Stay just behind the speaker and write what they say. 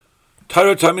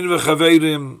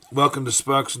Welcome to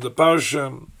Sparks of the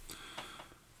Parshas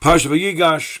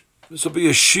Vayigash. This will be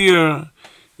a Shiur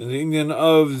in the Indian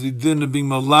of the din of being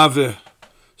malave,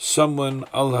 someone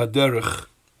al haderech.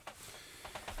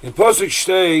 In Parshas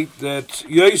state that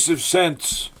Yosef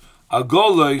sent a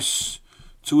golos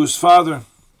to his father.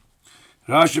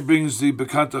 Rashi brings the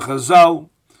Bekanta Chazal,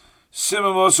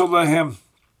 Simon also lahem.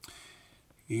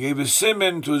 He gave a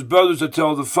simon to his brothers to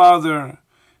tell the father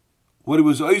what he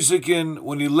was Isaac in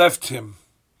when he left him.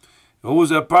 What was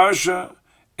that parsha?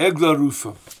 Egla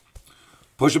Rufa.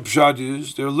 Pasha Pshad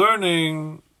is they're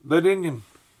learning that Indian.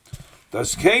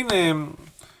 Das Kainim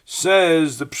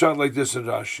says the Pshad like this in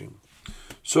Rashi.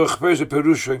 So it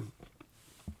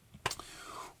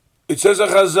says a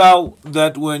Chazal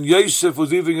that when Yosef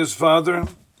was leaving his father,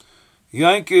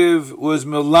 Yankov was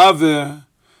melave,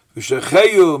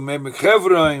 v'shecheyu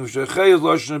me'mekhevrayim, v'shecheyu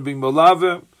loshen being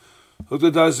melave.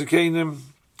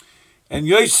 And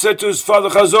Yosef said to his father,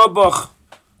 Chazobach,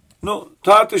 no,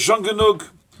 Tate schon genug,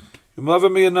 you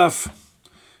love me enough.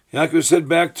 Yaakov said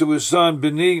back to his son,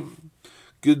 Beni,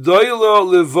 Gedoylo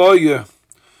levoye,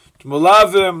 to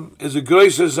Malavim is a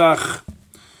grace zach,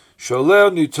 Sholeh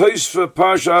nitoisfa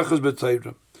parsha achas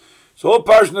b'teirah. So all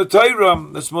parsha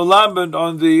b'teirah, that's malambed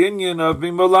on the Indian of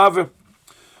being Malavim.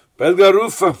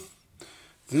 Belgarufa.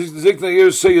 We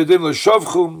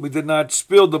did not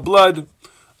spill the blood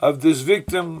of this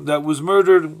victim that was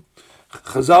murdered.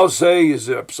 Chazal say is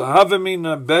a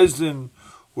psahavamina bezdin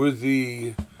would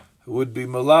be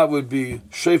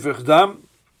shefech dam.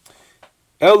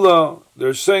 Ella,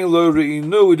 they're saying lo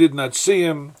re'inu, we did not see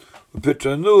him.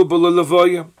 Pitranu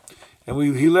b'lalavoya,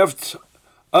 and he left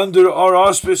under our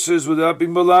auspices without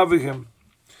being malaving him.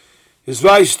 His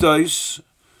vaistais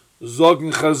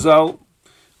zogin Chazal.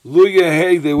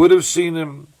 Hey, they would have seen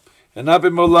him, and not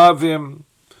been malavim.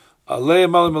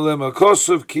 Aleim alim alim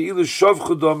akosov ki'ilu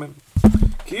shavchu domim.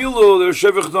 Ki'ilu they're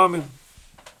shavchu domim.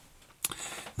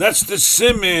 That's the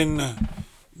siman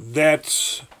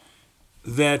that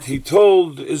he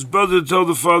told his brother to tell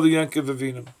the father Yankov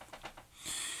Avinu.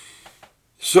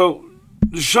 So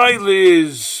the shaila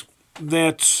is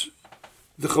that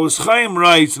the Chofetz Chaim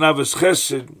writes in Avos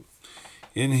Chesed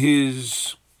in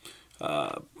his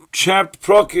chapter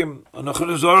Prokim on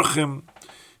Achonos Orchim,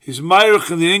 he's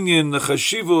Meirich in the Indian, the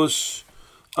Chashivos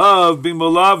of being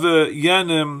Malave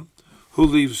Yanim who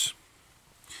leaves.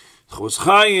 Chofetz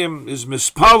Chaim is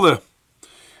Mispala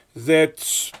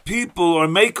that people are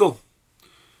Mekel,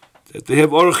 that they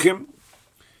have Orchim,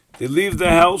 they leave the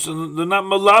house and they're not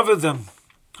Malave them.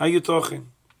 How you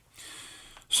talking?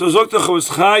 So Zok the Chofetz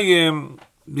Chaim,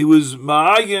 he was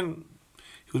Ma'ayin,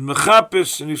 he was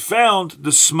Mechapis, and he found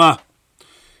the Sma.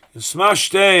 In Sma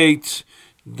state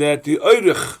that the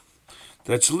Eirich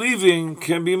that's leaving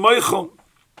can be Meichel.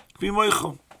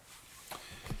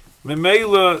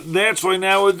 Memela, that's why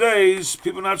nowadays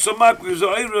people are not so makpid. The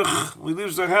Eirich, when he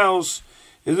leaves the house,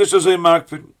 is this as a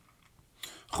makpid.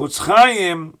 Chofetz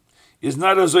Chaim is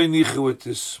not as a niche with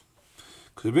this.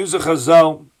 Because it means the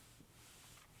Chazal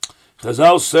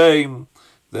saying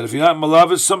that if you're not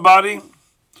malava somebody,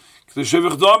 the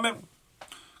shevich domim,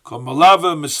 called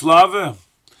malava mislava.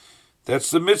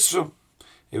 That's the mitzvah.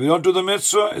 If you don't do the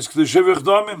mitzvah, it's the shevich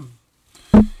domim.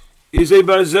 Is a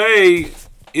bazei,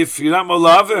 if you're not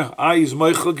malava, is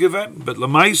meichel given, but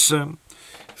lamaisa,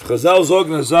 if Chazal zog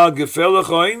nazal gefelach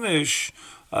oinish,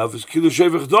 of his kilo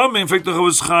shevich domim, in fact, the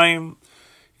Chofetz Chaim,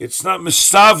 it's not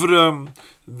mistavra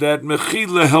that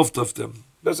mechila helped of them.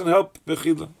 Doesn't help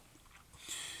mechila.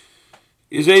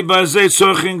 Is a bazei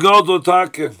tzorchin gold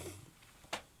otake.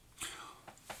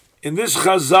 In this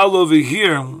Chazal over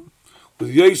here, with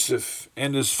Yosef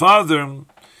and his father,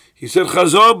 he said,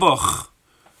 Chazobach,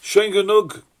 Shen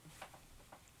Genug.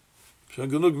 Shen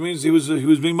Genug means he was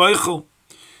being Meichel.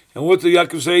 And what did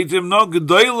Yaakov say to him? No,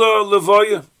 Gedoyla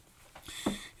Levoya.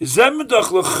 Is that medach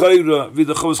lechayra, wie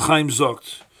the Chofetz Chaim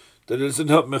sagt, that it doesn't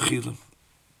help Mechila.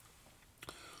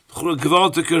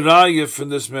 Gewaltige Reihe from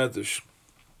this Medrash.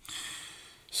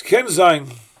 Es can sein,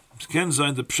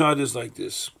 the Pshad is like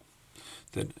this.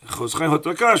 That Chofetz Chaim hat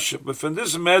Akash, but from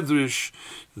this Medrash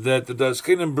that the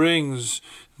Daskeinim brings,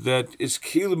 that it's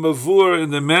Kil Mavur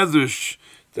in the Medrash,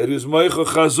 that is Meichel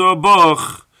Chazor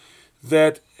Boch,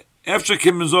 that after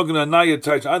Kim Zogan Anaya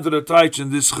Taich, under the Taich in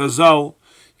this Chazal,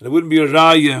 and it wouldn't be a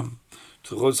Raya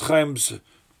to Chofetz Chaim's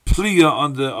Pliya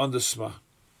on the Sma.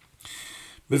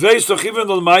 Beveis doch even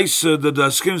the Maisa, that the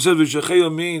Daskeinim said V'Shecheyo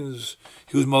means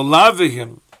he was malave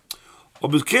him.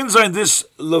 But it can say this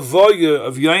lavoya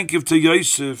of Yankov to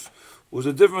Yosef was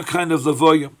a different kind of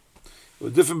lavoya, a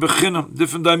different bechinam,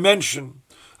 different dimension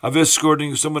of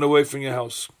escorting someone away from your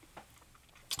house.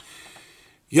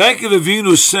 Yaakov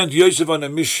Avinu sent Yosef on a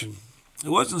mission. It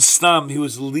wasn't Stam, he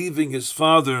was leaving his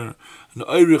father, and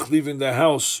Eirich leaving the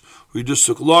house, where he just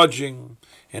took lodging,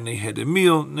 and he had a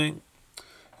meal.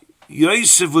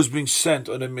 Yosef was being sent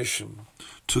on a mission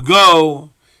to go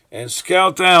and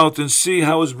scout out and see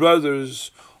how his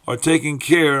brothers are taking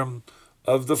care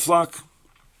of the flock,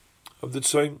 of the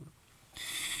tzayim.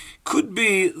 Could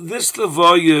be this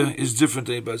levaya is different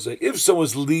than anybody say. If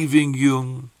someone's leaving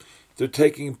you, they're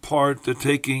taking part, they're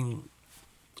taking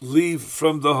leave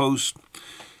from the host.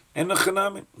 And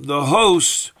the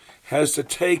host has to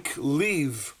take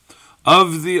leave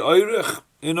of the oirich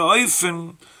in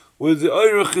oifen where the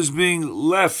oirich is being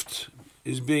left,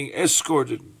 is being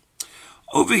escorted.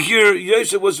 Over here,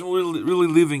 Yosef wasn't really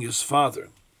leaving his father.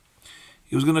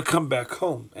 He was going to come back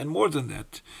home. And more than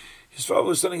that, his father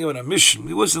was sending him on a mission.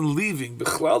 He wasn't leaving,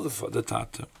 Bechlal the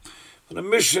Tata. On a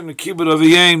mission, Kibbut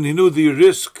Aviyim, he knew the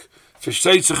risk.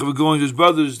 Feshteitzach of going to his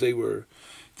brothers, there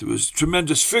was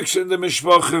tremendous friction in the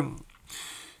mishpachim.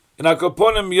 And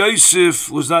Akaponim Yosef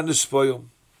was not in the spoil.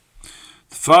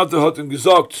 The father had him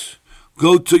gesagt,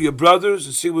 go to your brothers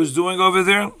and see what he's doing over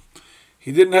there.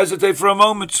 He didn't hesitate for a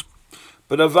moment.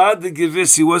 But Avad the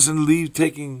Gevis, he wasn't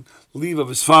taking leave of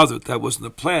his father. That wasn't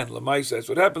the plan. Lamai says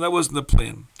what happened. That wasn't the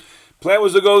plan. Plan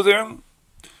was to go there,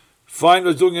 find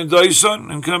what's doing in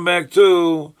Dyson, and come back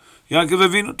to Yaakov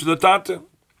Avinu, to the Tata.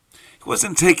 He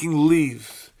wasn't taking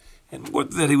leave. And more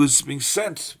than that, he was being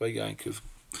sent by Yaakov.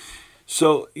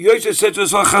 So Yosef said to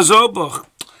us, not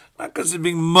because he's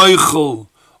being meichel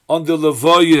on the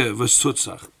Levoye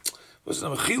v'sutzach. It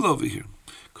wasn't a mechil over here.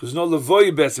 Because no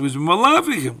Levoye best, he was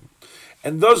malaving him.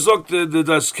 And those look the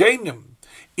Daskenim,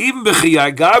 even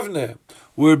b'chiyagavne,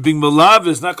 where being malav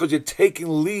is not because you're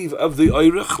taking leave of the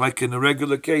oirich, like in a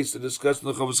regular case to discuss in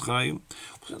the Chavos Chaim.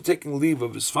 He's not taking leave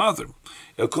of his father.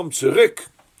 He'll come zurück,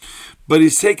 but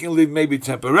he's taking leave maybe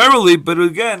temporarily. But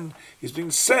again, he's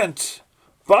being sent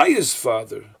by his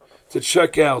father to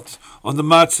check out on the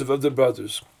matzav of the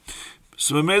brothers.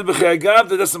 So Mamel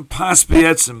b'chiyagavne doesn't pass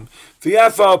be'etzim.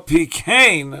 V'yafal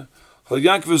pikain.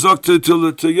 Yaakov sagt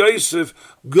to Yosef,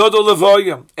 Godol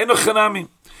Levoya, Enochanami.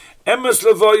 Emes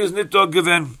Levoya is nicht dort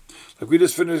gewesen. Like we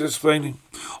just finished explaining.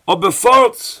 Or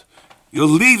before you're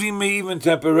leaving me even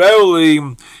temporarily,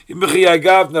 in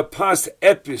Bechiyagavna past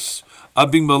epis,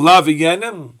 of being Malavi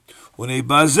Yenem, when a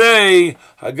Bazei,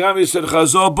 Hagami said,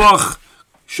 Chazor Boch,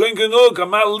 Schoen genug,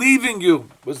 I'm not leaving you.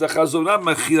 Was the Chazor not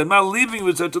Mechil, I'm not leaving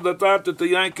you, said to the Tata, to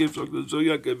Yaakov, so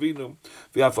Yaakovinu,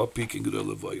 V'yafal Pikin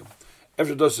Godol Levoya.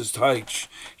 After das is taich,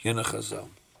 Yena Chazal.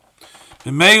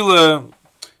 The Mela,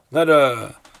 not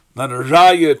a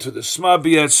raya to the Sma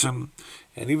B'yetzim,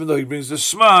 and even though he brings the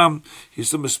Sma, he's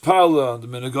still mispala on the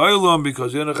Menegoylom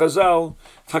because Yena Chazal,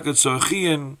 Takat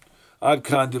Zorchian, Ad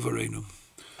Kan Divarenu.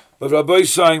 But Rabbi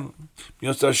Saim,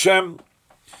 Yos Hashem,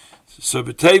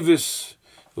 Sabbatevis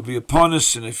will be upon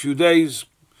us in a few days.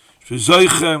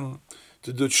 Shvizoichem,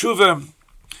 to do tshuva,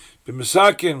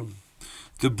 B'mesakim,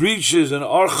 the breaches and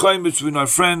archaim between our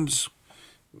friends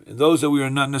and those that we are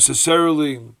not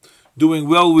necessarily doing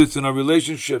well with in our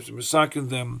relationships, and misaking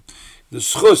them, the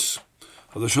schus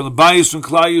of the Shalom Bayis from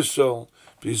Klal Yisrael,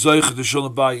 the Zoich the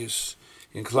Shalom Bayis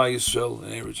in Klal Yisrael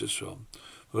and Eretz Yisrael.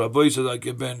 Rabbi said, I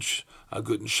get bench, a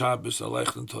good Shabbos, a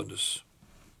leichten Tonis.